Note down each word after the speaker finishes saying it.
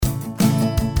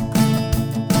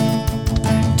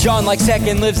John likes tech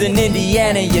and lives in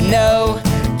Indiana, you know.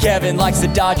 Kevin likes the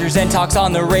Dodgers and talks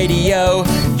on the radio.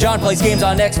 John plays games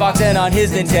on Xbox and on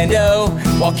his Nintendo,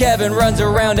 while Kevin runs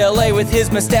around LA with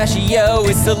his mustachio.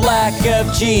 It's the Lack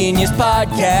of Genius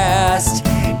podcast,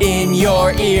 in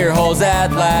your ear holes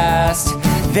at last.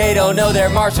 They don't know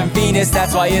they're Mars from Venus,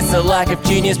 that's why it's the Lack of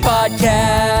Genius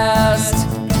podcast.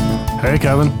 Hey,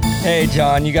 Kevin. Hey,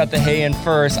 John, you got the hey in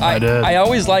first. I did. I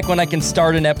always like when I can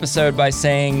start an episode by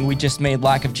saying we just made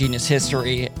Lack of Genius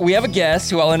history. We have a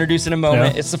guest who I'll introduce in a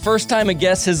moment. Yeah. It's the first time a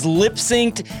guest has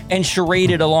lip-synced and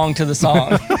charaded along to the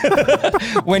song.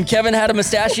 When Kevin had a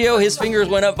mustachio, his fingers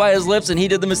went up by his lips and he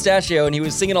did the mustachio and he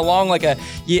was singing along like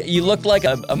you looked like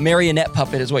a marionette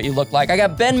puppet is what you looked like. I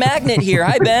got Ben Magnet here.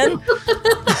 Hi, Ben.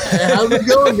 How's it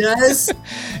going, guys?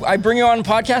 I bring you on a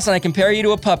podcast and I compare you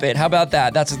to a puppet. How about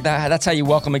that? That's how you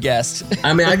welcome a guest.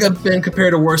 I mean, I got been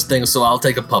compared to worse things, so I'll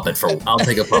take a puppet.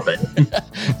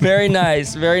 Very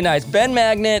nice, very nice. Ben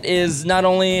Magnet is not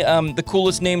only the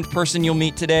coolest named person you'll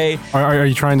meet today. Are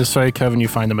you trying to say, Kevin, you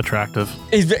find him attractive?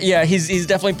 He's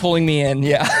definitely pulling me in.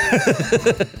 Yeah.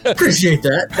 Appreciate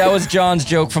that. That was John's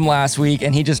joke from last week,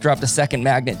 and he just dropped a second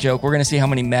Magnet joke. We're gonna see how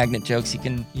many Magnet jokes he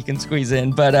can squeeze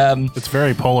in, but it's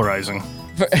very polarizing.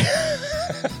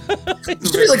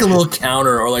 It's be like a little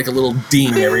counter or like a little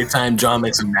ding every time John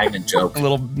makes a Magnet joke. A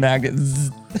little magnet.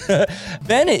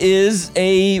 Ben is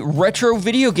a retro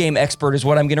video game expert is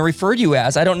what I'm going to refer to you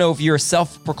as. I don't know if you're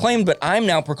self-proclaimed, but I'm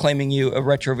now proclaiming you a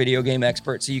retro video game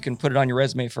expert so you can put it on your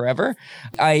resume forever.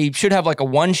 I should have like a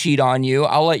one sheet on you.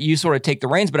 I'll let you sort of take the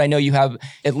reins, but I know you have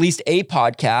at least a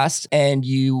podcast and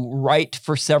you write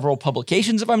for several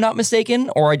publications, if I'm not mistaken,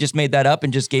 or I just made that up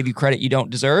and just gave you credit you don't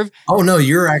deserve. Oh, no,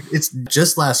 it's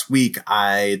just last week.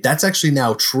 That's actually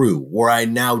now true, where I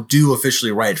now do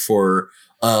officially write for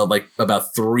like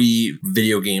about 3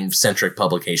 video game centric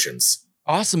publications.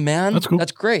 Awesome, man. That's cool.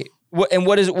 That's great. What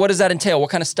does that entail? What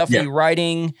kind of stuff are you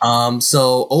writing?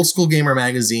 So Old School Gamer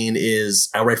magazine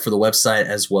I write for the website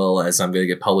as well as I'm going to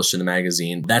get published in the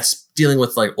magazine. That's dealing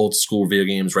with like old school video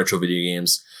games, retro video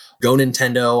games. Go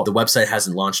Nintendo. The website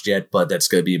hasn't launched yet, but that's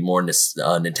going to be more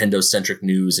Nintendo centric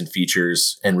news and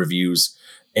features and reviews.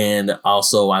 And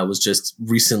also, I was just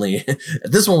recently,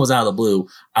 this one was out of the blue,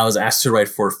 I was asked to write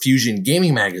for Fusion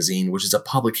Gaming Magazine, which is a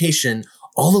publication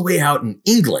all the way out in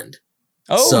England.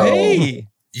 Oh, hey.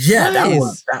 Yeah,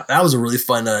 nice. that was a really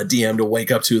fun DM to wake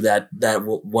up to that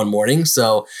one morning.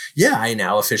 So yeah, I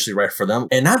now officially write for them.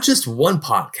 And not just one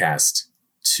podcast,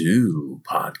 2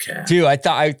 podcasts. 2. I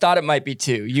thought it might be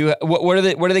 2. What are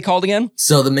they called again?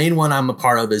 So the main one I'm a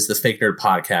part of is the Fake Nerd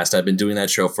Podcast. I've been doing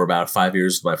that show for about 5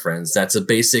 years with my friends. That's a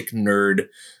basic nerd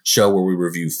show where we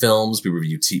review films,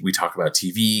 we talk about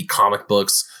TV, comic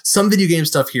books, some video game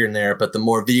stuff here and there, but the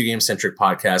more video game centric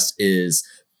podcast is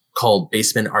called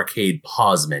Basement Arcade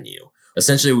Pause Menu.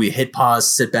 Essentially, we hit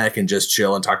pause, sit back, and just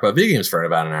chill and talk about video games for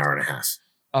about an hour and a half.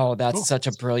 Oh, that's such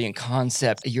a brilliant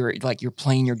concept. You're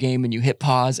playing your game and you hit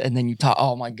pause and then you talk.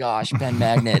 Oh my gosh, Ben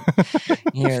Magnet.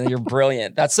 You're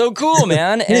brilliant. That's so cool,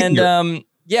 man. And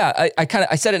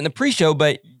I said it in the pre-show,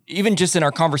 but even just in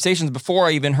our conversations before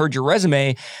I even heard your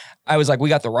resume, I was like, we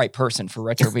got the right person for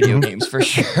retro video games for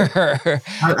sure.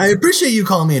 I appreciate you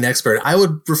calling me an expert. I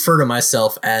would refer to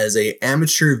myself as a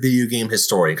amateur video game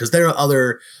historian because there are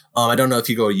other. I don't know if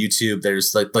you go to YouTube,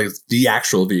 there's like the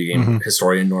actual video game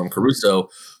historian, Norm Caruso,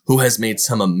 who has made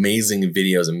some amazing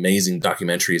videos, amazing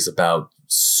documentaries about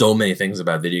so many things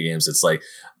about video games. It's like,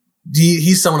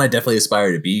 he's someone I definitely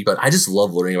aspire to be, but I just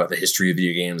love learning about the history of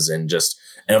video games and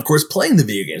of course, playing the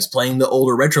video games, playing the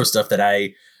older retro stuff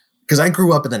because I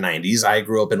grew up in the 90s. I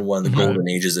grew up in one of the golden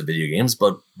ages of video games,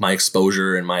 but my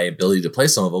exposure and my ability to play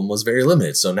some of them was very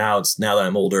limited. So now that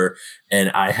I'm older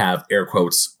and I have air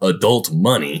quotes adult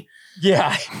money.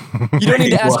 Yeah. You don't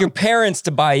need to ask your parents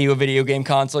to buy you a video game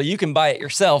console. You can buy it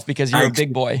yourself because you're a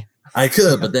big boy. I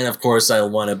could, but then of course I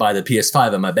want to buy the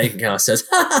PS5 and my bank account says,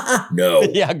 no.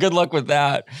 Yeah, good luck with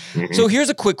that. So here's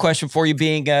a quick question for you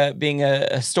being a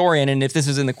historian. And if this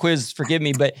is in the quiz, forgive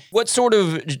me, but what sort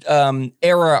of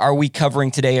era are we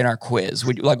covering today in our quiz?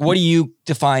 What do you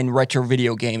define retro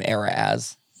video game era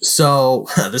as? So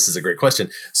this is a great question.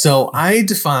 So I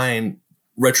define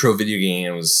retro video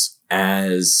games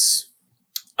as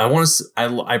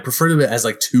I prefer to it as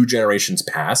like 2 generations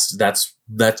past. That's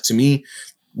to me.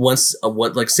 Say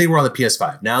we're on the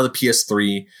PS5 now, the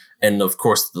PS3, and of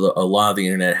course a lot of the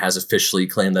internet has officially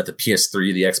claimed that the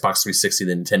PS3, the Xbox 360,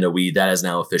 the Nintendo Wii, that is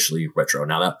now officially retro.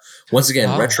 Now that once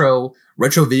again, retro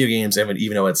video games, even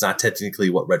though it's not technically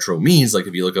what retro means, like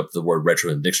if you look up the word retro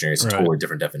in the dictionary, it's a totally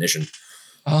different definition.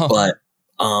 But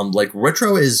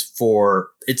retro is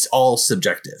it's all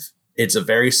subjective. it's a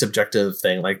very subjective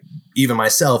thing. Like even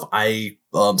myself, I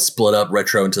split up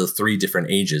retro into 3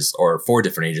 different ages, or 4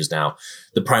 different ages now.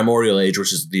 The primordial age,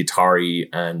 which is the Atari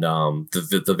and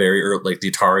the very early, like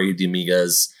the Atari, the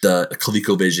Amigas, the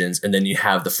ColecoVisions, and then you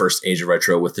have the first age of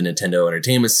retro with the Nintendo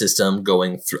Entertainment System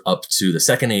going through up to the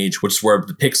second age, which is where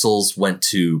the pixels went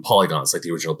to polygons, like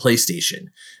the original PlayStation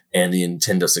and the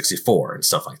Nintendo 64 and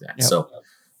stuff like that. Yep.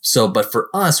 So, but for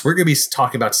us, we're going to be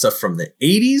talking about stuff from the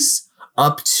 80s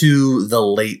up to the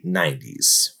late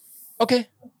 90s. Okay.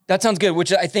 That sounds good,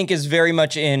 which I think is very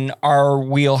much in our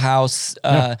wheelhouse.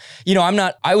 You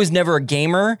know, I was never a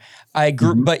gamer. I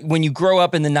grew, but when you grow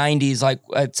up in the 90s, like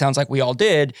it sounds like we all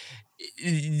did,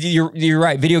 you're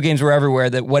right. Video games were everywhere.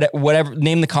 That whatever,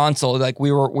 name the console, like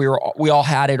we all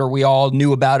had it, or we all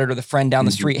knew about it, or the friend down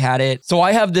the street had it. So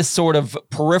I have this sort of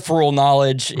peripheral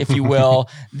knowledge, if you will,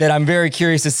 that I'm very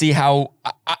curious to see how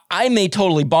I may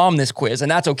totally bomb this quiz, and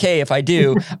that's okay if I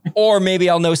do, or maybe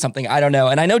I'll know something. I don't know.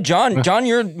 And I know John,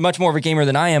 you're much more of a gamer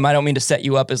than I am. I don't mean to set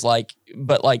you up as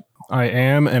but I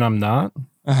am and I'm not.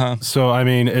 So, I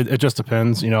mean, it just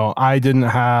depends. You know, I didn't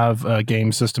have a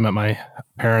game system at my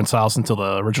parents' house until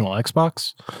the original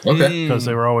Xbox. Okay. Because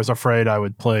they were always afraid I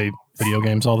would play video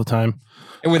games all the time.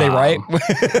 Were they right?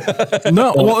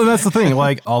 No, well, that's the thing.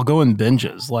 Like, I'll go in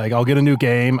binges. Like, I'll get a new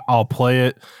game, I'll play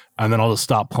it, and then I'll just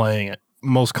stop playing it.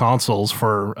 Most consoles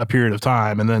for a period of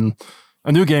time. And then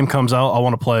a new game comes out, I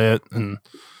want to play it. And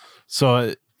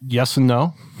so, yes and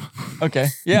no. Okay.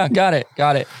 Yeah, got it.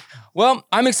 Well,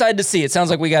 I'm excited to see. It sounds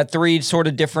like we got 3 sort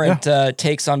of different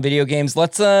takes on video games.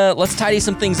 Let's tidy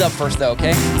some things up first, though,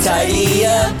 okay? Tidy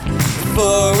up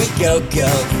before we go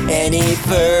any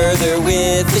further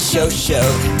with the show.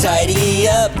 Tidy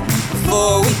up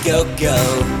before we go.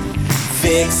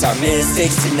 Fix our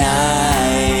mistakes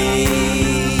tonight.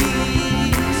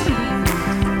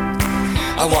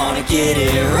 I want to get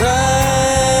it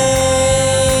right.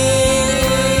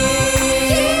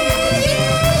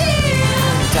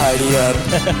 Tidy up.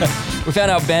 We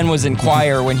found out Ben was in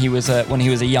choir when he was a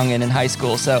youngin' in high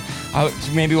school, so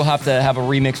maybe we'll have to have a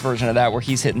remix version of that where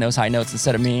he's hitting those high notes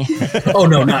instead of me. Oh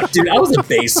no, not dude! I was in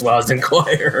bass while I was in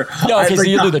choir. No, because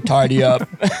you do the tidy up.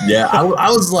 Yeah, I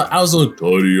was like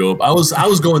tidy up. I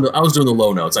was doing the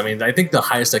low notes. I mean, I think the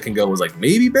highest I can go was like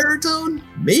maybe baritone,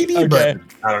 okay. But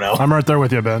I don't know. I'm right there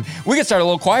with you, Ben. We could start a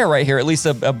little choir right here, at least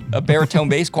a baritone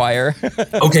bass choir.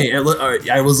 Okay, all right.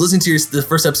 I was listening to the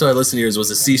first episode I listened to yours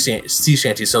was a sea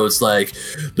shanty, so it's like,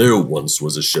 there once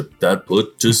was a ship that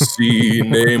put to sea.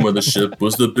 Name of the ship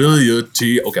was the Billiard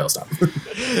T. Okay, I'll stop.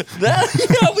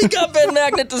 We got Ben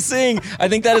Magnet to sing. I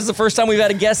think that is the first time we've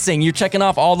had a guest sing. You're checking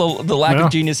off all the lack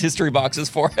of genius history boxes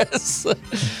for us.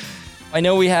 I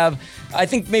know we have, I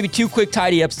think maybe 2 quick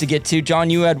tidy ups to get to. John,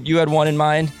 you had one in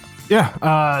mind.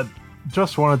 Yeah.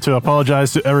 Just wanted to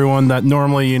apologize to everyone that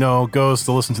normally, goes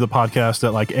to listen to the podcast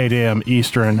at like 8 a.m.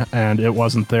 Eastern, and it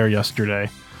wasn't there yesterday.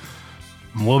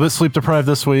 I'm a little bit sleep deprived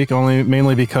this week,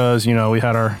 mainly because, we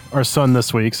had our son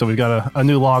this week, so we've got a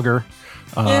new logger.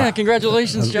 Yeah,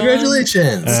 congratulations, John.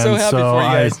 Congratulations. I'm so happy for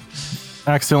you guys.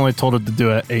 I accidentally told it to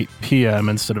do it at 8 p.m.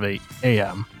 instead of 8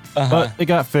 a.m. But it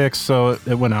got fixed, so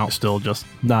it went out still just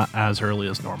not as early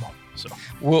as normal. So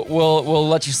we'll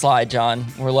let you slide, John.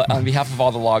 On behalf of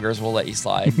all the loggers, we'll let you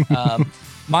slide.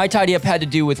 My tidy up had to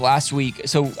do with last week.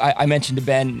 So I mentioned to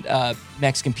Ben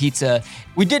Mexican pizza.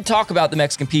 We did talk about the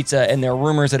Mexican pizza, and there are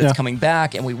rumors that it's coming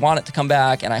back, and we want it to come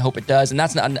back, and I hope it does. And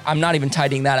that's not. I'm not even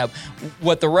tidying that up.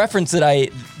 What the reference that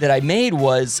I made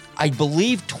was, I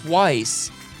believe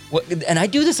twice. And I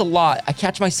do this a lot. I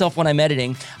catch myself when I'm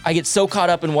editing. I get so caught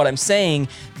up in what I'm saying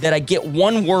that I get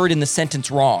one word in the sentence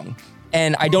wrong,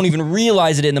 and I don't even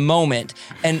realize it in the moment.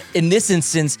 And in this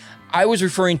instance, I was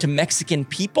referring to Mexican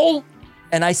people,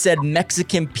 and I said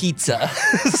Mexican pizza.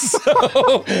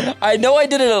 So I know I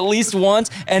did it at least once.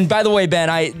 And by the way, Ben,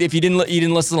 if you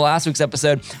didn't listen to last week's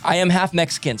episode, I am half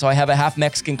Mexican, so I have a half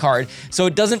Mexican card. So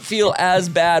it doesn't feel as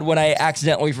bad when I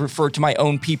accidentally refer to my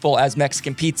own people as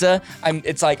Mexican pizza. I'm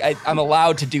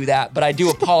allowed to do that, but I do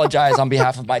apologize on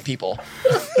behalf of my people.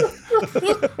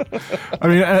 I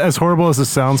mean, as horrible as this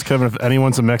sounds, Kevin, if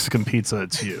anyone's a Mexican pizza,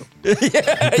 it's you.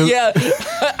 Yeah.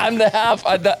 I'm the half.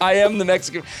 I am the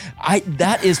Mexican.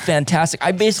 That is fantastic.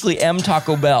 I basically am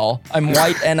Taco Bell. I'm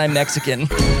white and I'm Mexican.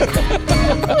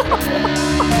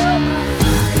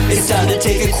 It's time to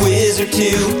take a quiz or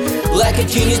two. Like a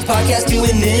genius podcast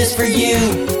doing this for you.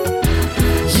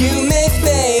 You may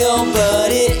fail,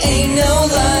 but it ain't no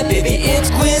lie, baby.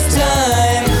 It's quiz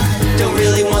time. Don't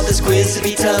really want this quiz to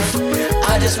be tough.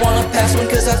 I just want to pass one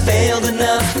cause I failed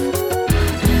enough.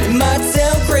 It might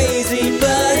sound crazy,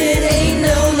 but it ain't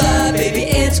no lie, baby.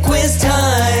 It's quiz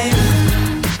time.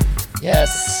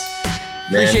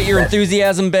 Appreciate your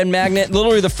enthusiasm, Ben Magnet.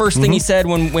 Literally the first thing he said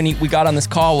when we got on this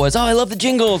call was, "Oh, I love the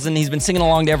jingles," and he's been singing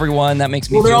along to everyone. That makes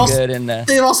me feel good. And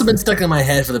they've also been stuck in my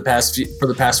head for the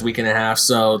past week and a half.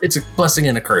 So it's a blessing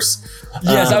and a curse.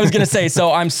 Yes, I was gonna say.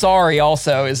 So I'm sorry.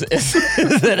 Also, is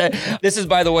that this is,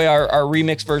 by the way, our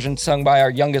remix version sung by our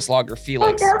youngest logger,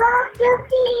 Felix. They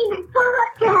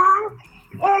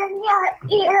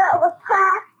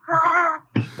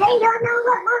don't know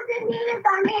what most of me is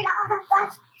on it all of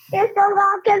us. There's so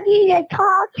long to be a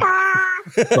tall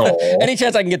Any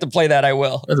chance I can get to play that, I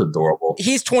will. That's adorable.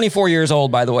 He's 24 years old,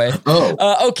 by the way.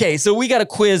 Okay, so we got a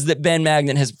quiz that Ben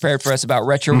Magnet has prepared for us about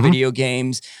retro video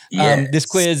games. Yes. This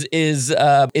quiz is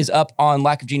up on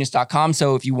lackofgenius.com,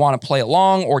 so if you want to play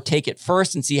along or take it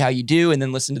first and see how you do and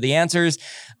then listen to the answers,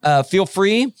 feel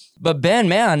free. But Ben,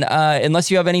 man, unless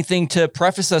you have anything to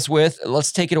preface us with,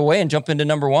 let's take it away and jump into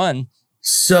number one.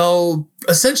 So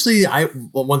essentially,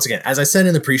 once again, as I said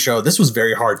in the pre-show, this was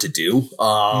very hard to do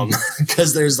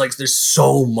because there's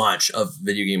so much of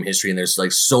video game history and there's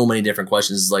like so many different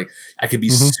questions. Like I could be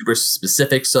super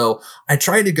specific. So I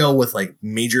tried to go with like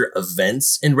major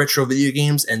events in retro video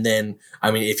games. And then,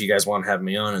 I mean, if you guys want to have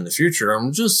me on in the future,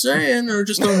 I'm just saying, or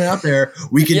just throwing it out there,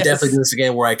 we can definitely do this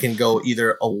again where I can go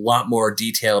either a lot more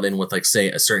detailed in with like,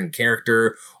 say, a certain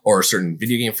character or a certain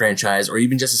video game franchise, or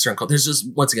even just a certain, there's just,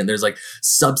 once again, there's like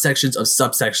subsections of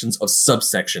subsections of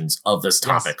subsections of this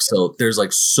topic. Yes. So there's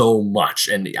like so much.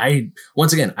 And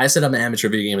once again, I said I'm an amateur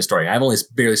video game historian. I've only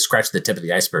barely scratched the tip of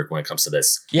the iceberg when it comes to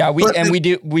this. Yeah. We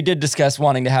did discuss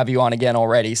wanting to have you on again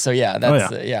already. So yeah,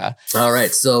 that's, yeah. All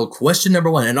right. So question number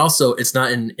one, and also it's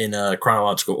not in a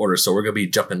chronological order. So we're going to be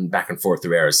jumping back and forth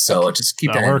through eras. So just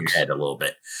keep that in your head a little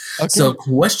bit. Okay. So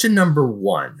question number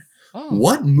one.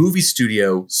 What movie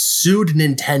studio sued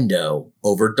Nintendo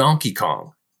over Donkey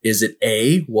Kong? Is it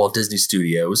A, Walt Disney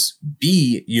Studios,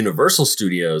 B, Universal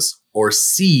Studios, or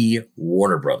C,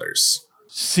 Warner Brothers?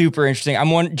 Super interesting.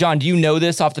 John, do you know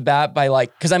this off the bat by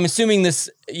like, because I'm assuming this,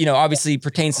 obviously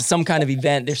pertains to some kind of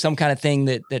event. There's some kind of thing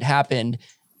that happened.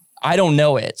 I don't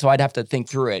know it, so I'd have to think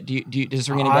through it. Does this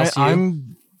ring any bells to you?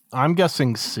 I'm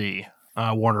guessing C,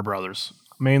 Warner Brothers,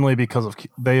 mainly because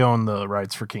they own the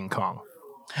rights for King Kong.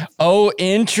 Oh,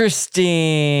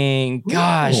 interesting.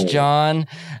 Gosh, John,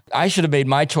 I should have made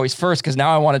my choice first because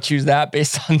now I want to choose that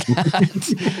based on that.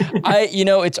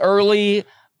 It's early.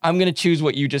 I'm going to choose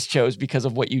what you just chose because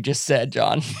of what you just said,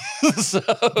 John. So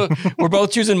we're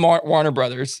both choosing Warner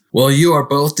Brothers. Well, you are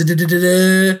both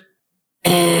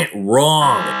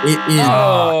wrong. It is.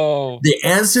 The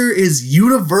answer is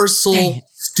Universal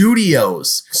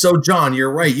Studios. So, John,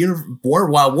 you're right.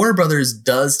 While Warner Brothers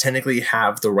does technically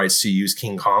have the rights to use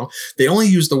King Kong, they only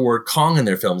use the word Kong in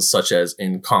their films, such as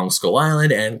in Kong Skull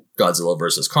Island and Godzilla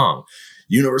vs. Kong.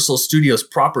 Universal Studios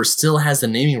proper still has the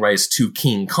naming rights to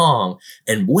King Kong.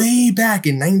 And way back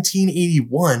in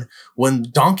 1981, when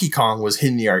Donkey Kong was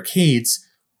hitting the arcades,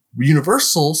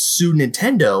 Universal sued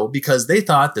Nintendo because they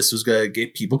thought this was going to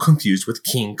get people confused with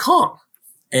King Kong.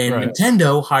 And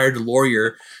Nintendo hired a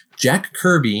lawyer, Jack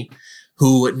Kirby,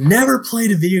 who never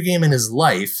played a video game in his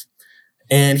life.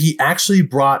 And he actually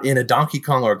brought in a Donkey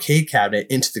Kong arcade cabinet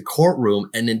into the courtroom,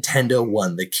 and Nintendo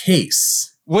won the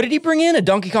case. What did he bring in? A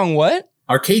Donkey Kong what?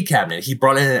 Arcade cabinet. He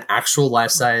brought in an actual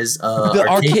life-size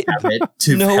arcade cabinet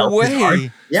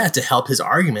to help his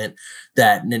argument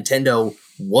that Nintendo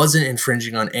wasn't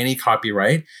infringing on any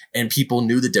copyright, and people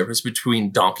knew the difference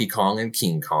between Donkey Kong and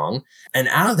King Kong. And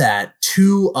out of that,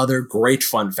 two other great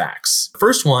fun facts.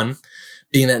 First one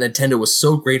being that Nintendo was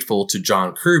so grateful to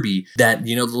John Kirby that,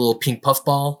 the little pink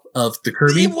puffball of the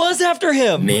Kirby? It was after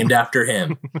him. Named after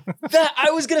him.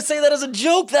 I was going to say that as a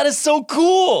joke. That is so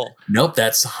cool. Nope,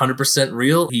 that's 100%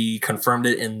 real. He confirmed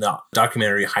it in the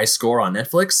documentary High Score on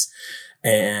Netflix.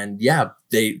 And yeah,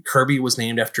 Kirby was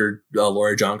named after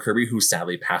lawyer John Kirby, who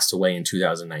sadly passed away in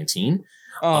 2019.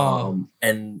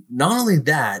 And not only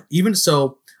that, even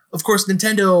so, of course,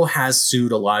 Nintendo has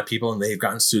sued a lot of people and they've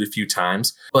gotten sued a few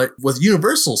times. But with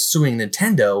Universal suing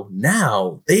Nintendo,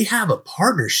 now they have a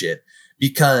partnership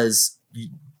because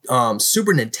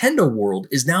Super Nintendo World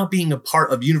is now being a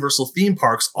part of Universal theme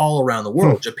parks all around the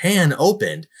world. Japan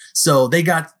opened. So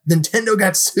Nintendo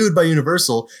got sued by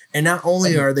Universal. And not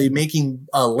only are they making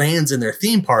lands in their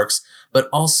theme parks, but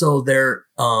also their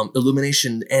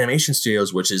Illumination Animation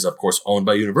Studios, which is, of course, owned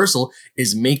by Universal,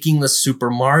 is making the Super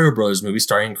Mario Bros. Movie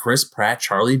starring Chris Pratt,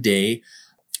 Charlie Day,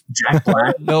 Jack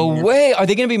Black. No way. Are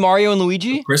they going to be Mario and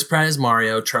Luigi? Chris Pratt is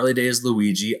Mario, Charlie Day is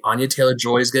Luigi, Anya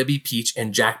Taylor-Joy is going to be Peach,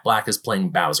 and Jack Black is playing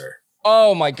Bowser.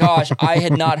 Oh my gosh. I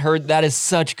had not heard. That is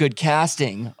such good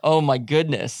casting. Oh my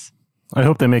goodness. I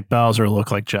hope they make Bowser look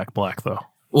like Jack Black, though.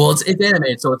 Well, it's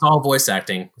animated, so it's all voice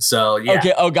acting. So yeah.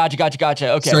 Okay. Oh,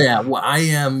 gotcha. Okay. So yeah, well, I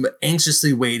am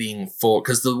anxiously waiting for,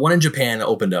 because the one in Japan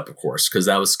opened up, of course, because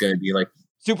that was going to be like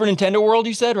Super Nintendo World,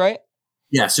 you said, right?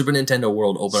 Yeah, Super Nintendo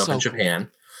World opened up in cool. Japan,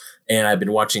 and I've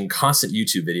been watching constant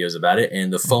YouTube videos about it,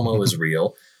 and the FOMO is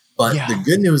real. But the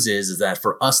good news is that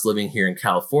for us living here in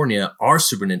California, our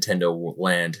Super Nintendo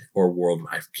land or world,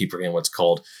 I keep forgetting what it's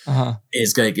called,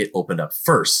 is going to get opened up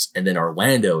first. And then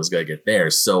Orlando is going to get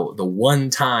theirs. So the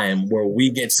one time where we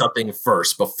get something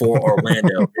first before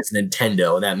Orlando is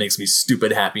Nintendo. And that makes me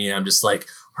stupid happy. And I'm just like,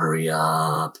 hurry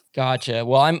up. Gotcha.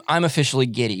 Well, I'm officially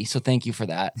giddy, so thank you for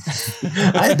that.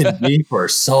 I've been giddy for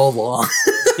so long.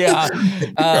 Yeah.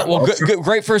 Well,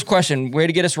 great first question. Way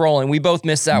to get us rolling. We both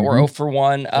missed that. We're 0 for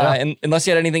 1. And unless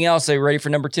you had anything else, are you ready for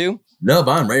number 2? No,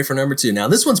 but I'm ready for number 2. Now,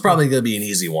 this one's probably going to be an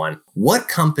easy one. What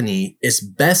company is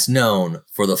best known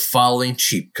for the following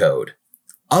cheat code?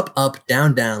 Up, up,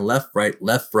 down, down, left, right,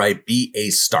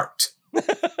 BA start.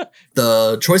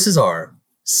 The choices are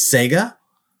Sega,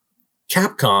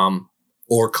 Capcom,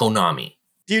 or Konami.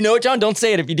 Do you know it, John? Don't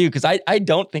say it if you do, because I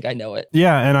don't think I know it.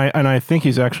 Yeah, and I think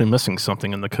he's actually missing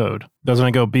something in the code. Doesn't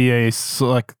it go BA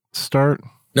select start?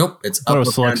 Nope, it's up, down,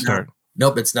 select start. Down.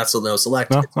 Nope, it's not no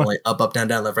select. No? It's only up, down,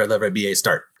 down, left, right, BA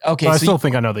start. Okay, so I still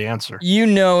think I know the answer. You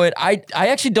know it. I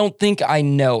actually don't think I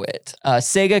know it.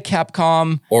 Sega,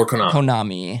 Capcom, or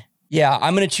Konami. Yeah,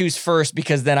 I'm going to choose first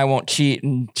because then I won't cheat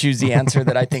and choose the answer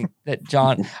that I think that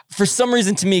John, for some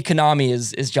reason to me, Konami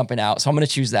is jumping out. So I'm going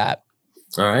to choose that.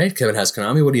 All right. Kevin has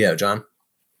Konami. What do you have, John?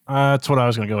 That's what I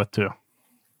was going to go with too.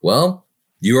 Well,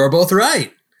 you are both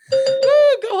right.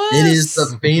 Go ahead. It is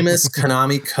the famous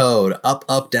Konami code. Up,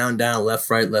 up, down, down, left,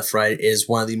 right is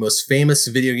one of the most famous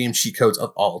video game cheat codes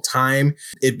of all time.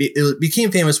 It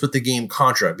became famous with the game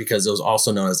Contra because it was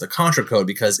also known as the Contra code,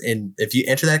 because if you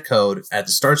enter that code at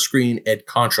the start screen at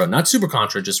Contra, not Super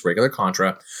Contra, just regular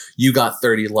Contra, you got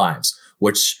 30 lives,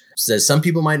 which says some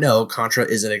people might know Contra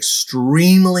is an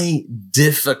extremely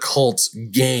difficult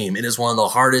game. It is one of the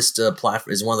hardest action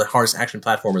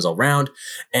platformers around,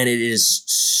 and it is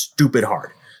stupid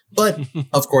hard. But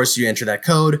of course, you enter that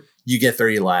code, you get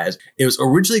 30 lives. It was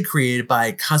originally created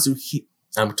by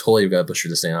I'm totally gonna butcher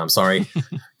this name. I'm sorry,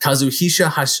 Kazuhisa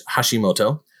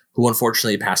Hashimoto, who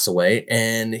unfortunately passed away,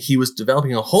 and he was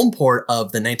developing a home port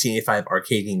of the 1985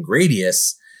 arcade game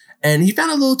Gradius. And he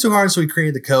found it a little too hard, so he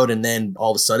created the code, and then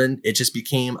all of a sudden, it just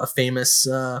became a famous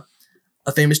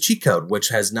cheat code, which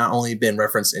has not only been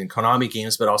referenced in Konami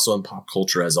games, but also in pop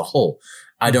culture as a whole.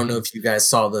 I don't know if you guys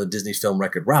saw the Disney film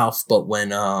Wreck-It Ralph, but when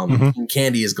King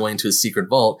Candy is going to his secret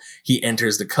vault, he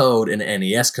enters the code in an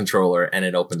NES controller, and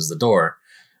it opens the door.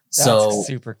 That's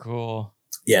super cool.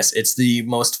 Yes, it's the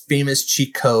most famous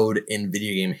cheat code in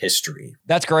video game history.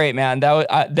 That's great, man.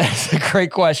 That's a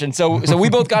great question. So we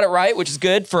both got it right, which is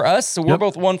good for us. So we're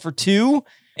both 1 for 2,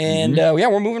 and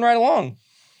we're moving right along.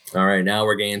 All right, now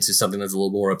we're getting into something that's a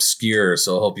little more obscure.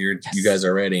 So I hope you guys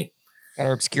are ready. Got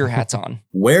our obscure hats on.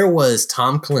 Where was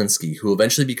Tom Kalinske, who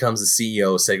eventually becomes the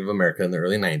CEO of Sega of America in the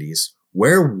early 90s?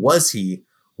 Where was he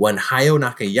when Hayao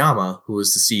Nakayama, who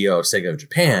was the CEO of Sega of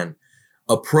Japan,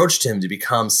 approached him to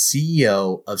become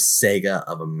CEO of Sega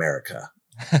of America?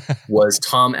 Was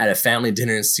Tom at a family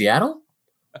dinner in Seattle?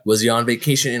 Was he on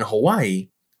vacation in Hawaii?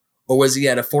 Or was he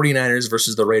at a 49ers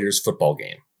versus the Raiders football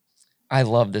game? I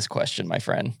love this question, my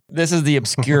friend. This is the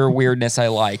obscure weirdness I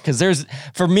like, because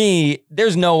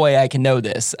there's no way I can know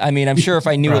this. I mean, I'm sure if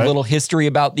I knew a little history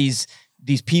about these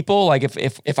people, like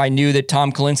if I knew that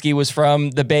Tom Kalinske was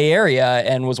from the Bay Area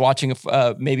and was watching,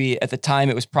 maybe at the time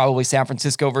it was probably San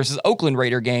Francisco versus Oakland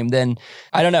Raider game, then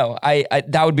I don't know. I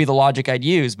that would be the logic I'd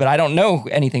use, but I don't know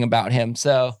anything about him.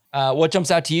 So what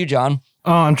jumps out to you, John?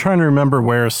 I'm trying to remember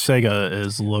where Sega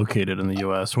is located in the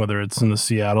U.S., whether it's in the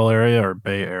Seattle area or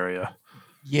Bay Area.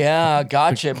 Yeah,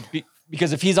 gotcha.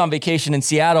 Because if he's on vacation in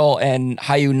Seattle and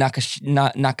Hayao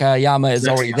Nakayama is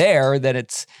already there, then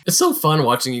it's so fun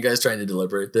watching you guys trying to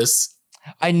deliberate this.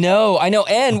 I know.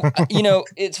 And,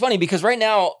 it's funny because right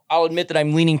now I'll admit that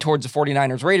I'm leaning towards the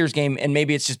 49ers Raiders game, and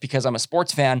maybe it's just because I'm a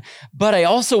sports fan. But I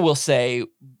also will say,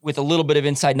 with a little bit of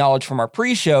inside knowledge from our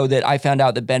pre-show, that I found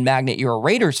out that Ben Magnet, you're a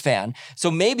Raiders fan.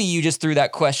 So maybe you just threw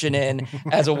that question in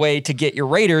as a way to get your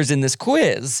Raiders in this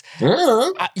quiz.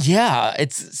 Yeah,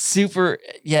 it's super.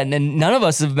 Yeah, and none of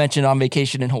us have mentioned on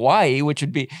vacation in Hawaii, which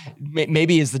would be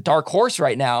maybe is the dark horse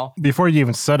right now. Before you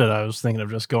even said it, I was thinking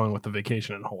of just going with the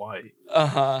vacation in Hawaii.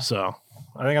 Uh-huh. So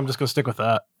I think I'm just going to stick with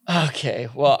that. Okay,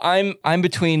 well, I'm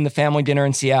between the family dinner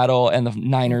in Seattle and the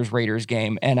Niners Raiders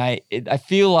game, and I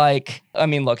feel like, I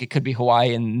mean, look, it could be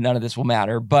Hawaii, and none of this will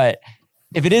matter, but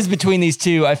If it is between these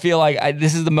two, I feel like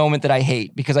this is the moment that I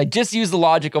hate because I just used the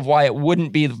logic of why it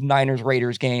wouldn't be the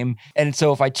Niners-Raiders game. And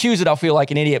so if I choose it, I'll feel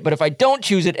like an idiot. But if I don't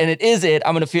choose it and it is it,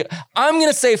 I'm going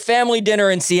to say family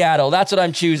dinner in Seattle. That's what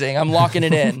I'm choosing. I'm locking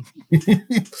it in.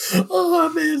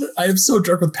 Oh, man. I am so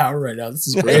drunk with power right now. This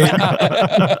is great.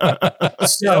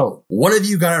 So one of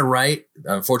you got it right.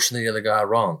 Unfortunately, the other got it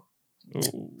wrong.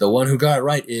 Ooh. The one who got it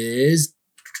right is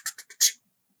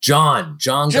John.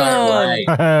 John got it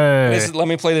right. Hey. Let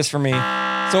me play this for me.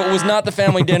 So it was not the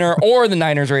family dinner or the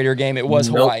Niners-Raider game. It was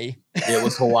Hawaii. It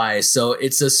was Hawaii. So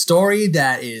it's a story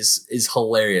that is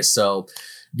hilarious. So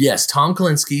yes, Tom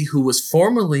Kalinske, who was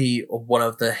formerly one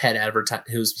of the head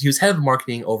he was head of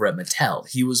marketing over at Mattel.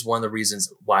 He was one of the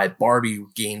reasons why Barbie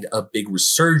gained a big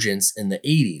resurgence in the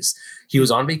 80s. He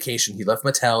was on vacation. He left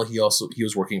Mattel. He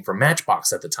was working for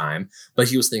Matchbox at the time, but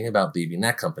he was thinking about leaving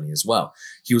that company as well.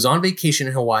 He was on vacation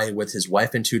in Hawaii with his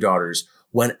wife and 2 daughters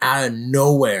when out of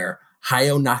nowhere,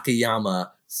 Hayao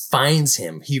Nakayama finds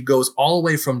him. He goes all the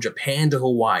way from Japan to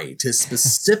Hawaii to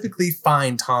specifically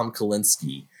find Tom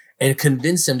Kalinske and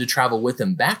convince him to travel with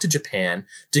him back to Japan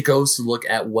to go to look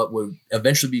at what would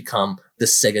eventually become the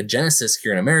Sega Genesis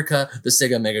here in America, the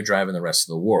Sega Mega Drive, and the rest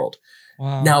of the world.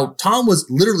 Wow. Now, Tom was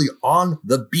literally on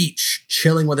the beach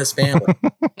chilling with his family.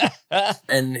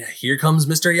 And here comes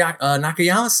Mr.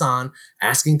 Nakayama-san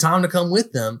asking Tom to come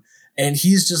with them. And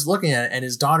he's just looking at it. And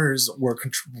his daughters were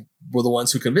the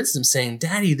ones who convinced him, saying,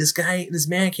 Daddy, this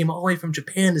man came all the way from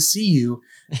Japan to see you.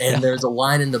 And there's a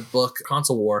line in the book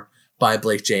Console War by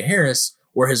Blake J. Harris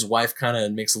where his wife kind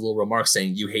of makes a little remark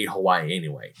saying, you hate Hawaii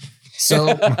anyway.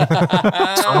 So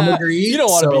Tom agreed. You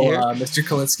don't want to be here. Mr.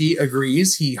 Kalinske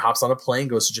agrees. He hops on a plane,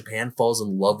 goes to Japan, falls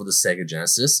in love with the Sega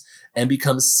Genesis, and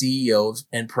becomes CEO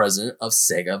and president of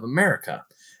Sega of America,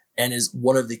 and is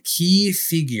one of the key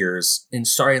figures in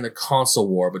starting the console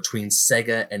war between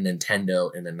Sega and Nintendo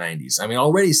in the 90s. I mean,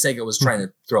 already Sega was trying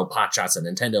to throw pot shots at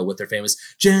Nintendo with their famous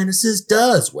Genesis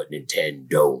does what Nintendo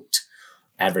don't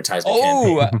advertisement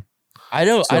campaign. I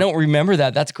don't remember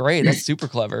that. That's great. That's super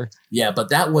clever. Yeah, but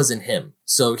that wasn't him.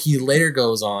 So he later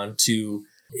goes on to,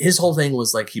 his whole thing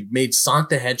was like he made Sonic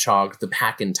the Hedgehog the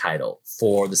pack-in title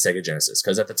for the Sega Genesis.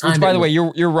 Because at the time, which, by the way,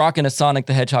 you're rocking a Sonic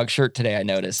the Hedgehog shirt today. I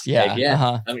noticed. Yeah, yeah.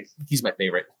 Uh-huh. I mean, he's my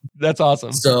favorite. That's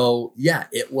awesome. So yeah,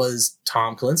 it was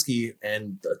Tom Kalinske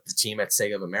and the team at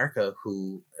Sega of America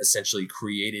who essentially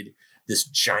created this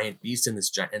giant beast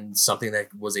and something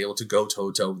that was able to go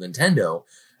toe-to-toe with Nintendo.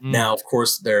 Now, of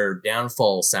course, their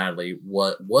downfall, sadly,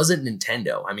 wasn't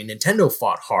Nintendo. I mean, Nintendo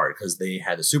fought hard because they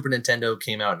had the Super Nintendo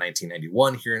came out in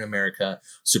 1991 here in America,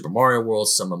 Super Mario World,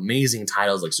 some amazing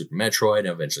titles like Super Metroid and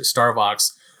eventually Star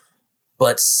Fox.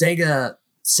 But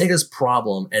Sega's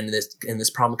problem, and this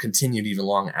problem continued even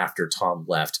long after Tom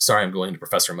left. Sorry, I'm going into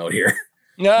professor mode here.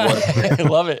 No, I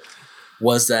love it.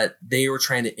 Was that they were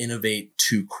trying to innovate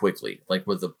too quickly. Like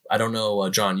with I don't know,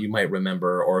 John, you might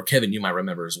remember, or Kevin, you might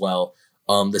remember as well.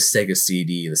 The Sega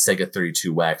CD, the Sega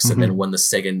 32X, and then when the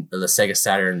Sega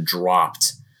Saturn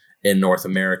dropped in North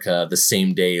America the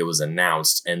same day it was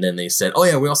announced, and then they said, "Oh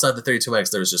yeah, we also have the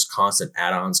 32X." There was just constant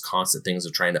add-ons, constant things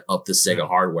of trying to up the Sega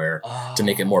hardware to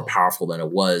make it more powerful than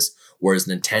it was. Whereas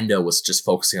Nintendo was just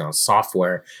focusing on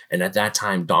software, and at that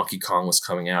time Donkey Kong was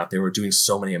coming out. They were doing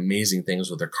so many amazing things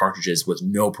with their cartridges with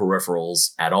no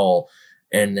peripherals at all,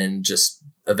 and then just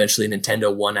eventually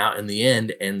Nintendo won out in the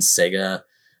end, and Sega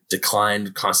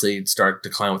started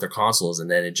declining with their consoles, and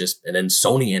then then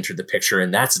Sony entered the picture,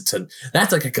 and that's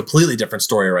like a completely different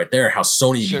story right there. How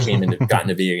Sony got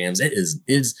into video games. It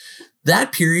is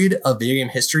that period of video game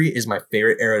history is my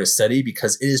favorite era to study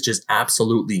because it is just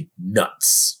absolutely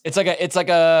nuts. It's like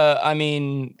a. I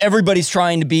mean, everybody's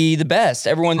trying to be the best.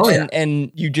 Everyone,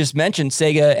 and you just mentioned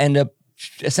Sega end up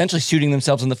essentially shooting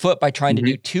themselves in the foot by trying to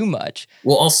do too much.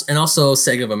 Well, also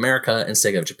Sega of America and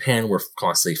Sega of Japan were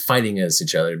constantly fighting against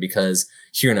each other because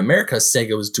here in America,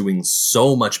 Sega was doing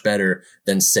so much better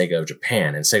than Sega of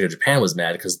Japan. And Sega of Japan was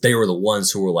mad because they were the ones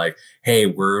who were like, hey,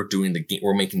 we're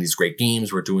making these great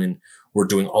games. We're doing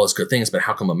all these good things, but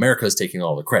how come America is taking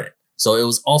all the credit? So it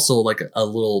was also like a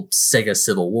little Sega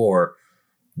civil war.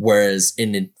 Whereas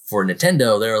for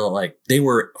Nintendo, they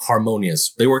were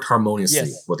harmonious. They worked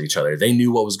harmoniously with each other. They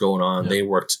knew what was going on. Yeah. They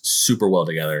worked super well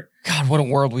together. God, what a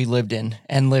world we lived in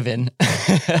and live in.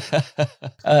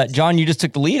 John, you just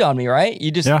took the lead on me, right? I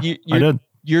did.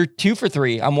 You're 2 for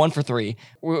 3. I'm 1 for 3.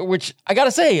 Which I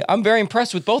gotta say, I'm very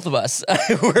impressed with both of us.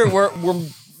 we're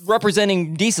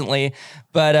representing decently,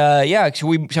 but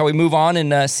shall we move on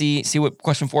and see what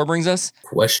question 4 brings us?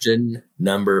 Question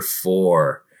number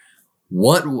 4.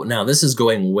 Now, this is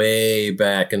going way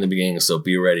back in the beginning, so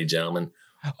be ready, gentlemen.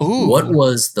 Ooh. What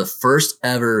was the first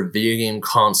ever video game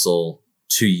console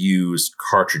to use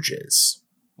cartridges?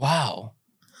 Wow.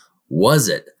 Was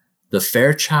it the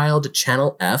Fairchild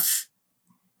Channel F,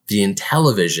 the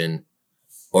Intellivision,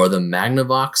 or the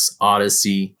Magnavox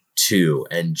Odyssey 2?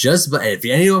 And if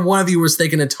any one of you was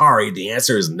thinking Atari, the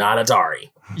answer is not Atari.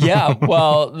 Yeah,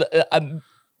 well,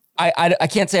 I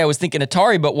can't say I was thinking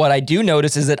Atari, but what I do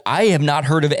notice is that I have not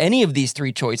heard of any of these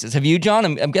three choices. Have you, John?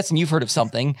 I'm guessing you've heard of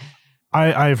something.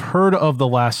 I've heard of the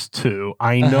last two.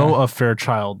 I know of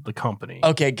Fairchild, the company.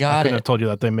 Okay, got it. I told you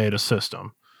that they made a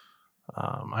system.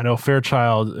 I know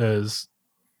Fairchild is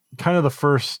kind of the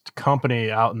first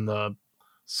company out in the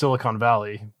Silicon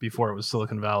Valley, before it was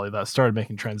Silicon Valley, that started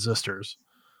making transistors.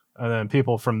 And then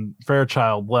people from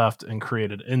Fairchild left and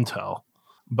created Intel.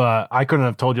 But I couldn't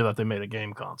have told you that they made a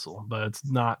game console. But it's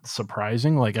not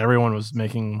surprising. Like, everyone was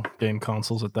making game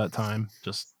consoles at that time,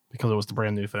 just because it was the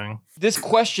brand new thing. This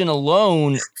question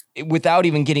alone, without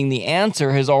even getting the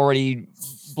answer, has already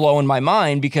blown my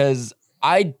mind, because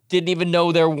I didn't even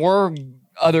know there were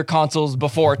other consoles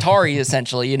before Atari,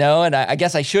 essentially, and I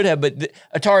guess I should have, but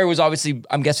Atari was obviously,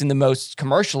 I'm guessing, the most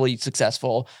commercially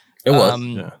successful. It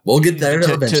was. We'll get there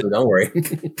eventually. Don't worry.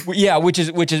 Yeah,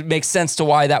 which makes sense to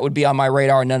why that would be on my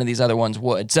radar, and none of these other ones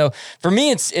would. So for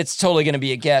me, it's totally going to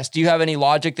be a guess. Do you have any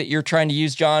logic that you're trying to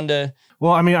use, John?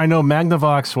 Well, I mean, I know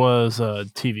Magnavox was a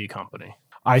TV company.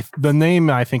 The name,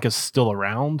 I think, is still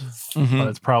around, but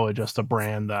it's probably just a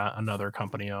brand that another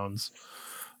company owns.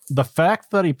 The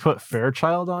fact that he put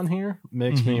Fairchild on here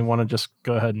makes me want to just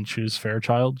go ahead and choose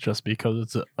Fairchild, just because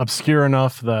it's obscure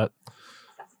enough that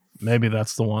maybe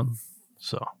that's the one.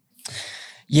 So,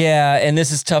 yeah, and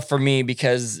this is tough for me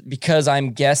because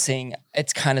I'm guessing,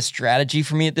 it's kind of strategy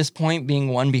for me at this point, being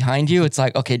one behind you. It's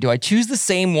like, okay, do I choose the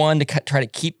same one to try to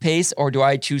keep pace, or do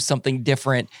I choose something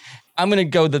different? I'm going to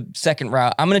go the second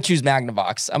route. I'm going to choose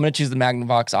Magnavox. I'm going to choose the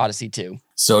Magnavox Odyssey 2.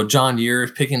 So, John, you're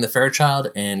picking the Fairchild,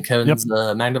 and Kevin's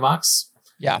the Magnavox?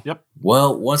 Yeah. Yep.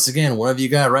 Well, once again, one of you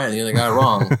got it right and the other got it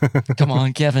wrong. Come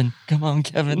on, Kevin.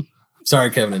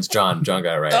 Sorry, Kevin, it's John. John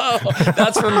got it right. Oh,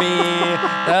 that's for me.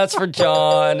 That's for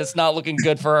John. It's not looking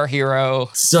good for our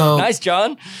hero. So nice,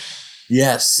 John.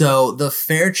 Yes. So the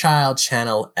Fairchild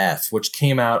Channel F, which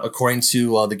came out, according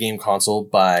to the game console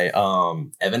by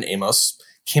Evan Amos,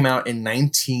 came out in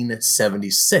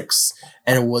 1976,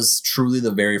 and it was truly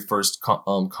the very first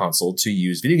console to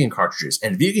use video game cartridges.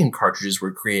 And video game cartridges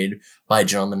were created by a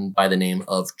gentleman by the name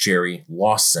of Jerry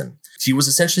Lawson. He was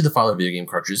essentially the father of video game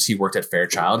cartridges. He worked at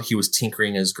Fairchild. He was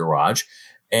tinkering in his garage.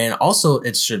 And also,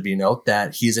 it should be noted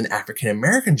that he's an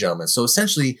African-American gentleman. So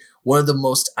essentially, one of the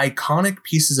most iconic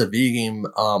pieces of video game,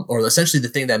 or essentially the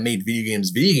thing that made video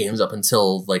games up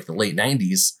until like the late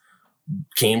 90s,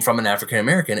 came from an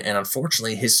African-American. And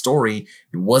unfortunately, his story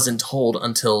wasn't told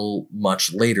until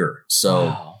much later.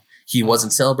 So he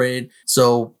wasn't celebrated.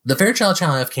 So the Fairchild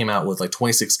Channel F came out with like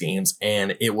 26 games,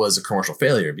 and it was a commercial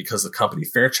failure because the company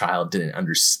Fairchild didn't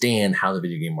understand how the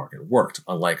video game market worked,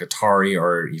 unlike Atari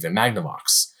or even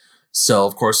Magnavox. So,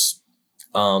 of course,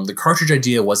 the cartridge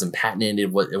idea wasn't patented.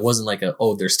 It wasn't like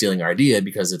they're stealing our idea,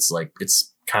 because it's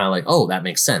kind of like, oh, that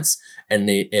makes sense. And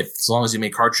as long as you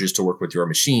make cartridges to work with your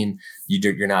machine,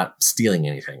 you're not stealing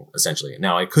anything, essentially.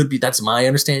 Now, it could be, that's my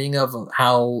understanding of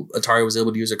how Atari was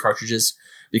able to use their cartridges,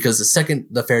 because the second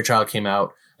the Fairchild came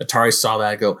out, Atari saw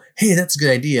that and go, hey, that's a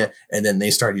good idea. And then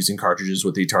they started using cartridges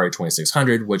with the Atari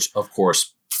 2600, which, of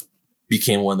course,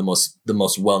 became one of the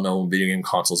most well-known video game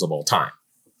consoles of all time.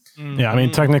 Yeah, I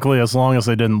mean, technically, as long as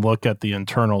they didn't look at the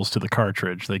internals to the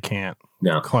cartridge, they can't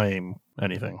claim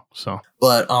anything. So,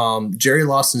 but Jerry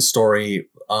Lawson's story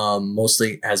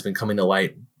mostly has been coming to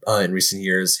light in recent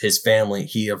years. His family,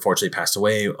 he unfortunately passed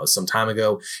away some time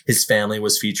ago. His family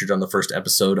was featured on the first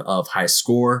episode of High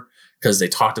Score because they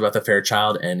talked about the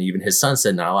Fairchild, and even his son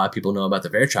said not a lot of people know about the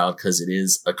Fairchild because it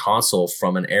is a console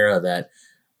from an era that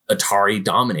Atari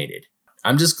dominated.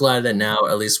 I'm just glad that now,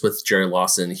 at least with Jerry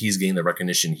Lawson, he's getting the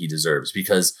recognition he deserves,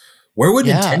 because where would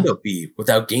Nintendo be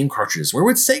without game cartridges? Where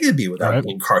would Sega be without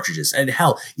game cartridges? And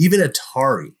hell, even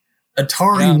Atari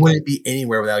wouldn't be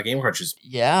anywhere without game cartridges.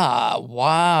 Yeah.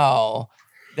 Wow.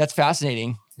 That's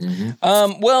fascinating.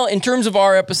 Well, in terms of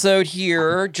our episode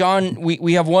here, John,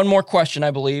 we have one more question,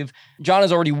 I believe. John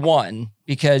has already won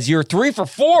because you're 3 for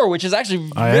 4, which is actually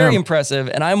very impressive.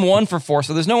 And I'm 1 for 4.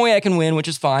 So there's no way I can win, which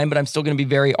is fine, but I'm still going to be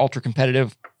very ultra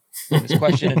competitive in this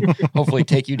question and hopefully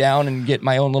take you down and get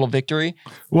my own little victory.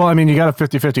 Well, I mean, you got a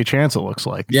 50-50 chance, it looks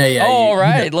like. Yeah. All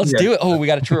right, let's do it. Oh, we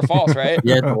got a true or false, right?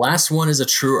 Yeah, the last one is a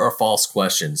true or false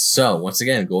question. So once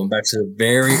again, going back to the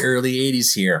very early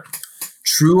 80s here.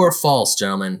 True or false,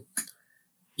 gentlemen?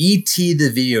 E.T.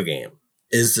 the video game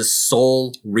is the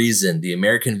sole reason the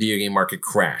American video game market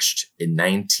crashed in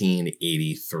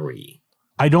 1983.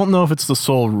 I don't know if it's the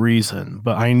sole reason,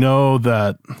 but I know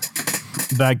that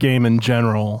that game in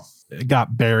general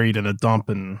got buried in a dump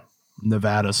in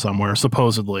Nevada somewhere,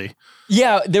 supposedly.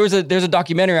 Yeah, there's a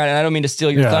documentary on it. I don't mean to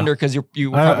steal your thunder because you're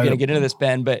probably going to get into this,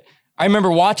 Ben, but I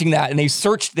remember watching that and they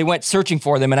went searching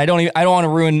for them, and I don't want to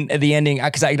ruin the ending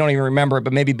because I don't even remember it,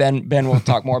 but maybe Ben will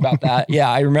talk more about that. Yeah,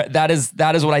 I remember that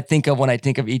is what I think of when I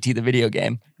think of E.T. the video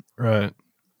game. Right.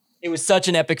 It was such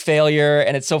an epic failure,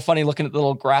 and it's so funny looking at the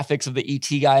little graphics of the ET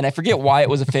guy, and I forget why it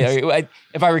was a failure.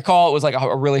 If I recall, it was like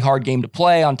a really hard game to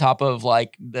play on top of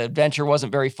like the adventure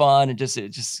wasn't very fun, and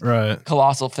just right.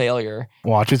 Colossal failure.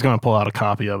 Watch, he's going to pull out a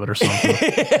copy of it or something.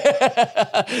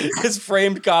 His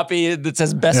framed copy that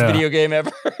says best video game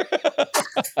ever.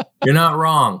 You're not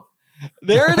wrong.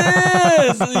 There it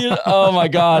is. Oh my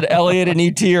God. Elliot and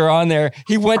ET are on there.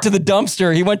 He went to the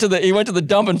dumpster. He went to the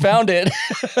dump and found it.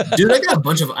 Dude, I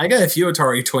got a few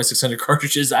Atari 2600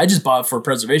 cartridges. I just bought it for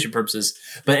preservation purposes.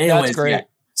 But anyways, that's great. Yeah.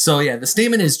 So yeah, the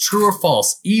statement is true or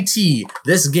false. E.T.,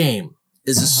 this game,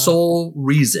 is the sole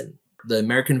reason the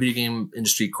American video game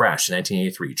industry crashed in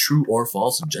 1983. True or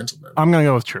false, gentlemen? I'm going to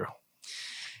go with true.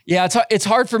 Yeah, it's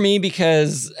hard for me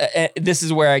because this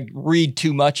is where I read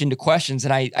too much into questions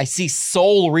and I see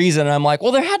sole reason and I'm like,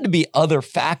 well, there had to be other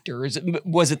factors.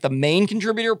 Was it the main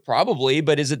contributor? Probably,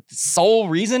 but is it the sole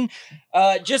reason?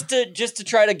 Just to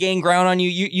try to gain ground on you.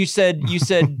 You said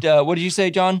what did you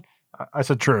say, John? I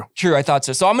said true. True, I thought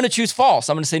so. So I'm going to choose false.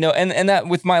 I'm going to say no. And that,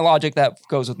 with my logic, that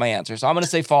goes with my answer. So I'm going to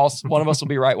say false. One of us will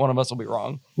be right. One of us will be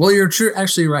wrong. Well, you're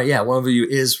actually right. Yeah, one of you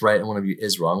is right and one of you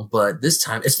is wrong. But this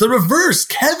time it's the reverse.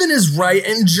 Kevin is right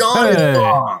and John is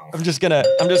wrong. I'm just gonna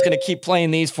keep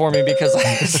playing these for me because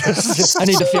I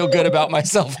need to feel good about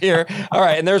myself here. All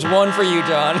right, and there's one for you,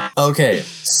 John. Okay,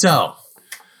 so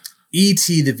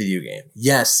E.T. the video game.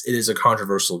 Yes, it is a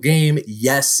controversial game.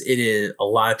 Yes, it is. A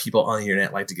lot of people on the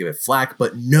internet like to give it flack,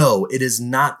 but no, it is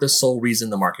not the sole reason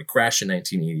the market crashed in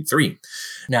 1983.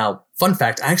 Now, fun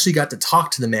fact, I actually got to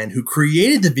talk to the man who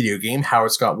created the video game,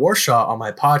 Howard Scott Warshaw, on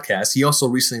my podcast. He also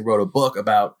recently wrote a book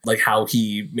about like how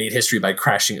he made history by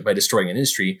destroying an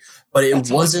industry, but it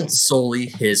wasn't solely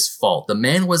his fault. The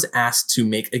man was asked to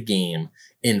make a game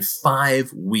in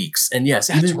 5 weeks. And yes,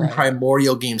 even in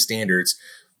primordial game standards,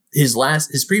 his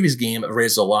previous game,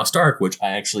 Raiders of the Lost Ark, which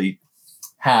I actually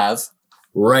have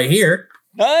right here.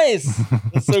 Nice.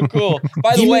 That's so cool.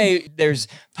 By the way, there's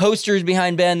posters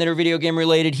behind Ben that are video game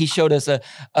related. He showed us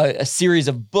a series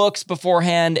of books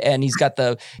beforehand, and he's got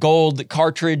the gold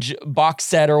cartridge box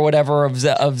set or whatever of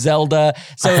Zelda.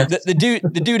 So the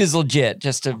dude is legit.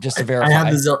 Just to verify.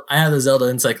 I have the Zelda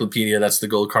encyclopedia. That's the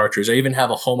gold cartridge. I even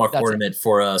have a Hallmark ornament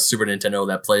for Super Nintendo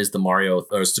that plays the Mario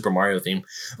or Super Mario theme.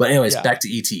 But anyways, back to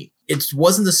E.T. It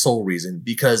wasn't the sole reason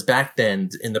because back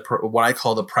then in what I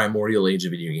call the primordial age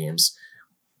of video games,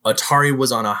 Atari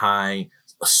was on a high.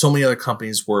 So many other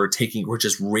companies were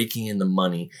just raking in the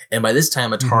money. And by this time,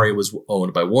 Atari was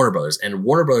owned by Warner Brothers, and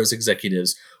Warner Brothers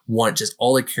executives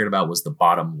all they cared about was the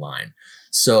bottom line.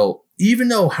 So even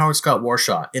though Howard Scott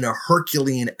Warshaw, in a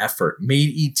Herculean effort, made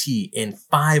E.T. in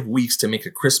 5 weeks to make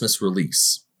a Christmas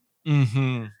release,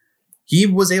 he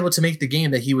was able to make the game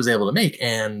that he was able to make.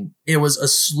 And it was a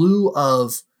slew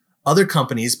of other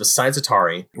companies besides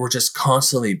Atari were just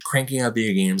constantly cranking out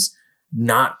video games,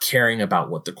 not caring about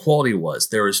what the quality was.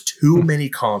 There was too many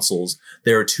consoles.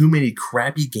 There were too many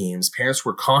crappy games. Parents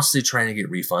were constantly trying to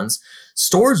get refunds.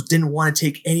 Stores didn't want to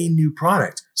take any new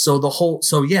product. Atari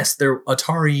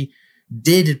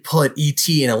did put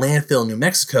E.T. in a landfill in New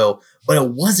Mexico, but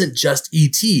it wasn't just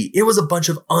E.T. It was a bunch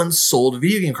of unsold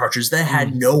video game cartridges that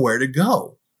had nowhere to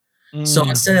go. So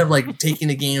instead of like taking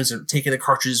the games and taking the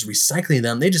cartridges, recycling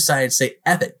them, they decided to say,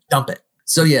 F it, dump it.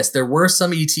 So yes, there were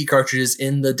some ET cartridges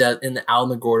in the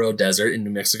Alamogordo Desert in New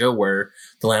Mexico where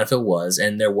the landfill was,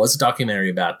 and there was a documentary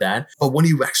about that. But when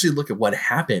you actually look at what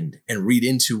happened and read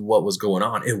into what was going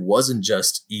on, it wasn't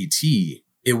just ET.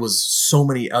 It was so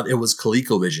many other. It was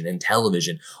ColecoVision and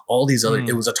Television, all these other.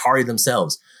 It was Atari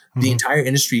themselves. The entire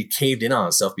industry caved in on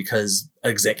itself because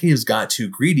executives got too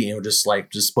greedy and were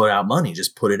just put out money,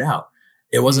 just put it out.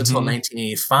 It wasn't until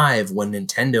 1985 when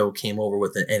Nintendo came over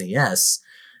with the NES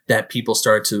that people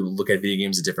started to look at video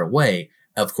games a different way.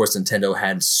 Of course, Nintendo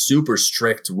had super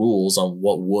strict rules on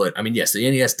yes,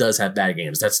 the NES does have bad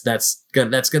games. That's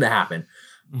gonna happen.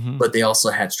 But they also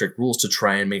had strict rules to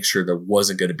try and make sure there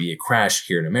wasn't going to be a crash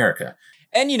here in America.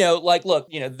 And, look,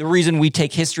 the reason we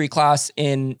take history class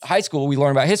in high school, we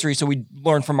learn about history, so we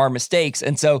learn from our mistakes.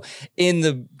 And so in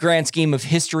the grand scheme of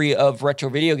history of retro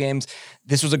video games,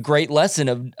 this was a great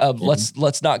lesson of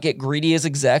let's not get greedy as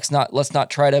execs, let's not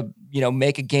try to,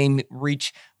 make a game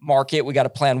reach market. We got to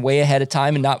plan way ahead of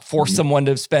time and not force someone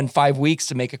to spend 5 weeks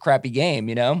to make a crappy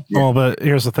game, Well, but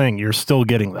here's the thing. You're still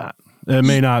getting that. It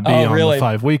may not be on the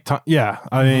 5 week time. Yeah.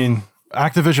 I mean,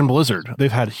 Activision Blizzard,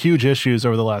 they've had huge issues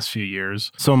over the last few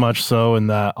years. So much so in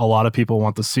that a lot of people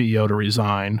want the CEO to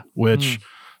resign, which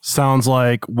sounds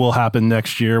like will happen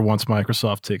next year once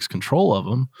Microsoft takes control of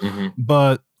them.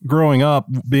 But growing up,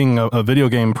 being a video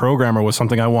game programmer was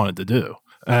something I wanted to do.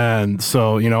 And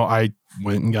so, I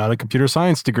went and got a computer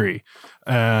science degree,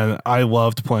 and I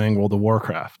loved playing World of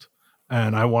Warcraft.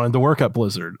 And I wanted to work at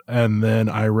Blizzard. And then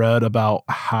I read about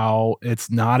how it's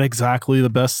not exactly the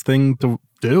best thing to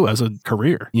do as a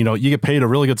career. You get paid a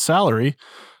really good salary,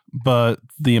 but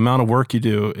the amount of work you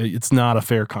do, it's not a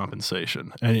fair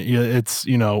compensation. And it's,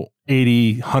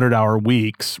 80, 100-hour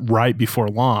weeks right before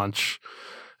launch.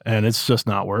 And it's just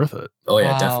not worth it. Oh,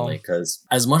 yeah, definitely. Because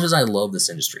as much as I love this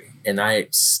industry, and I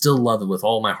still love it with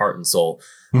all my heart and soul,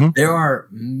 there are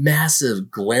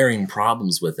massive glaring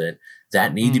problems with it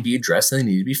that need to be addressed and they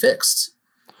need to be fixed.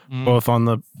 Both on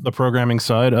the programming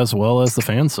side as well as the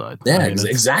fan side. Yeah,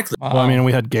 exactly. Well, I mean,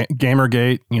 we had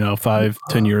Gamergate,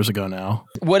 5-10 years ago now.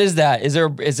 What is that? Is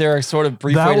there a sort of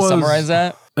brief way to summarize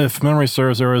that? If memory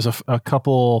serves, there was a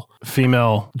couple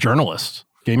female journalists,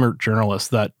 gamer journalists,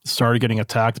 that started getting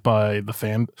attacked by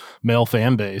the male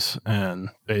fan base and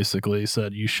basically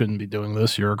said, you shouldn't be doing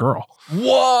this. You're a girl.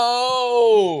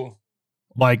 Whoa.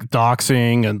 Like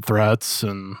doxing and threats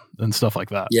and stuff like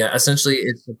that. Yeah, essentially,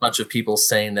 it's a bunch of people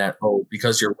saying that,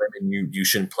 because you're women, you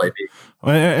shouldn't play big.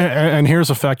 And here's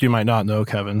a fact you might not know,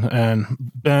 Kevin. And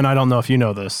Ben, I don't know if you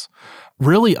know this.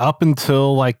 Really, up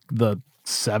until like the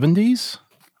 70s,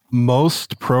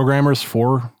 most programmers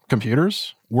for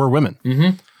computers were women.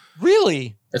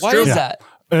 Really? That's Why true. is that?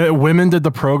 Women did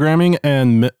the programming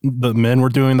and the men were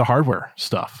doing the hardware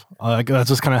stuff. That's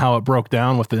just kind of how it broke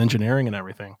down with the engineering and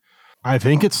everything. I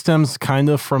think it stems kind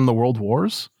of from the World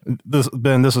Wars. This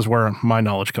is where my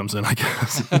knowledge comes in, I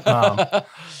guess.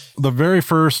 The very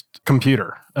first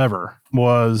computer ever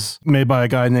was made by a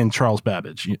guy named Charles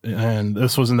Babbage. And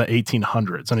this was in the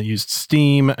 1800s. And it used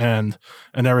steam and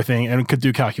everything, and it could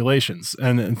do calculations.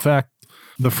 And in fact,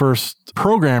 the first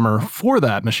programmer for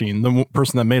that machine, the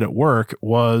person that made it work,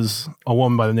 was a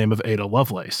woman by the name of Ada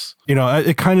Lovelace.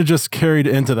 It kind of just carried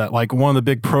into that. Like, one of the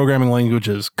big programming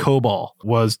languages, COBOL,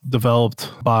 was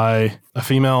developed by a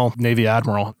female Navy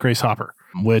admiral, Grace Hopper,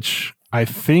 which I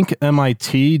think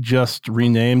MIT just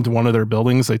renamed one of their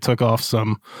buildings. They took off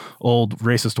some old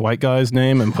racist white guy's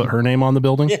name and put her name on the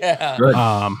building. Yeah. Good.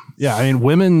 I mean,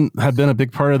 women had been a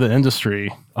big part of the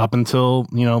industry up until,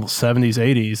 the 70s,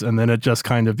 80s. And then it just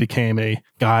kind of became a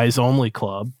guys only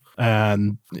club.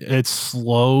 And it's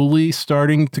slowly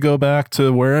starting to go back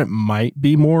to where it might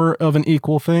be more of an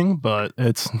equal thing, but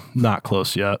it's not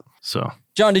close yet. So,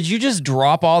 John, did you just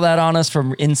drop all that on us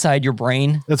from inside your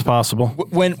brain? it's possible.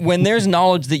 When there's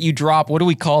knowledge that you drop, what do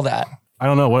we call that? I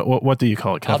don't know. What do you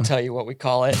call it, I'll Kevin? tell you what we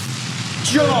call it.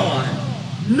 John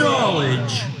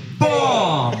Knowledge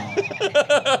Bomb.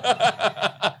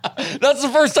 That's the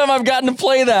first time I've gotten to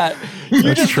play that.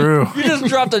 That's true. You just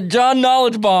dropped a John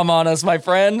Knowledge Bomb on us, my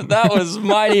friend. That was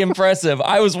mighty impressive.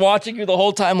 I was watching you the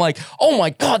whole time like, oh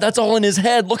my God, that's all in his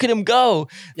head. Look at him go.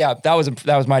 Yeah, that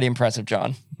was mighty impressive,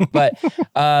 John. But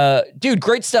dude,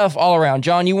 great stuff all around.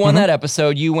 John, you won that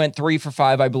episode. You went 3 for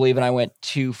 5, I believe, and I went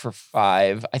 2 for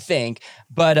 5, I think.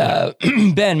 But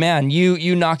Ben, man,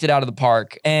 you knocked it out of the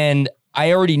park. And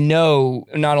I already know,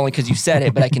 not only because you said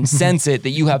it, but I can sense it, that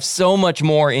you have so much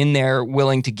more in there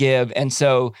willing to give. And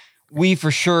so we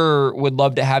for sure would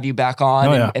love to have you back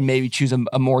on and maybe choose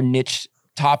a more niche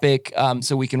topic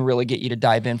so we can really get you to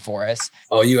dive in for us.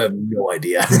 Oh, you have no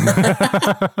idea.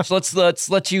 So let's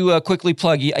let you quickly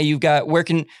plug. You've got where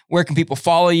can people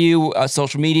follow you?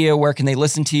 Social media. Where can they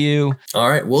listen to you? All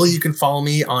right. Well, you can follow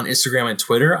me on Instagram and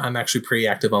Twitter. I'm actually pretty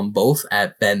active on both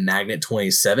at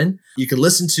BenMagnet27. You can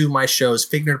listen to my shows,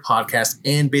 Fake Nerd Podcast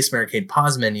and Basement Arcade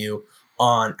Pause Menu,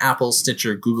 on Apple,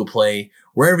 Stitcher, Google Play,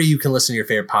 wherever you can listen to your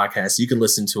favorite podcasts. You can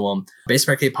listen to them.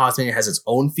 Basement Arcade Pause Menu has its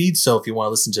own feed, so if you want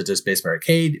to listen to just Basement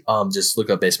Arcade, just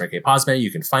look up Basement Arcade Pause Menu. You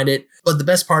can find it. But the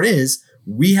best part is,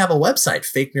 we have a website,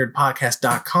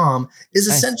 fakenerdpodcast.com, is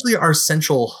essentially our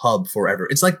central hub forever.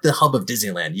 It's like the hub of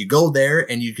Disneyland. You go there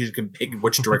and you can pick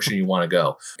which direction you want to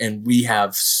go. And we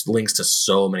have links to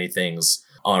so many things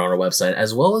on our website,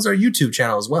 as well as our YouTube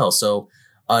channel as well. So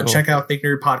check out Fake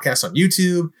Nerd Podcast on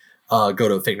YouTube. go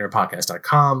to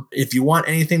fakenerdpodcast.com. If you want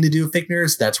anything to do with Fake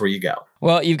Nerds, that's where you go.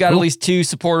 Well, you've got at least 2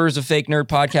 supporters of Fake Nerd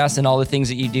Podcast and all the things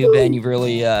that you do, Ben. You've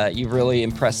really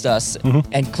impressed us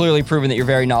and clearly proven that you're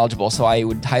very knowledgeable. So I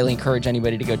would highly encourage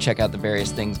anybody to go check out the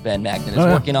various things Ben Magnan is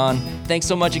working on. Thanks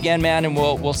so much again, man, and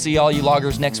we'll see all you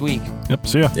loggers next week. Yep,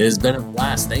 see ya. It has been a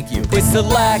blast. Thank you. It's the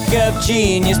Lack of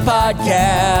Genius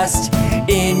Podcast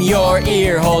in your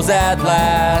ear holes at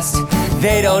last.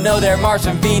 They don't know they're Mars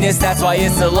from Venus. That's why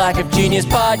it's the Lack of Genius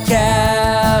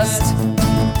Podcast.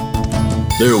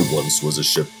 There once was a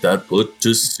ship that put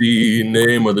to sea.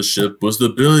 Name of the ship was the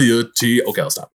Billiard T. Okay, I'll stop.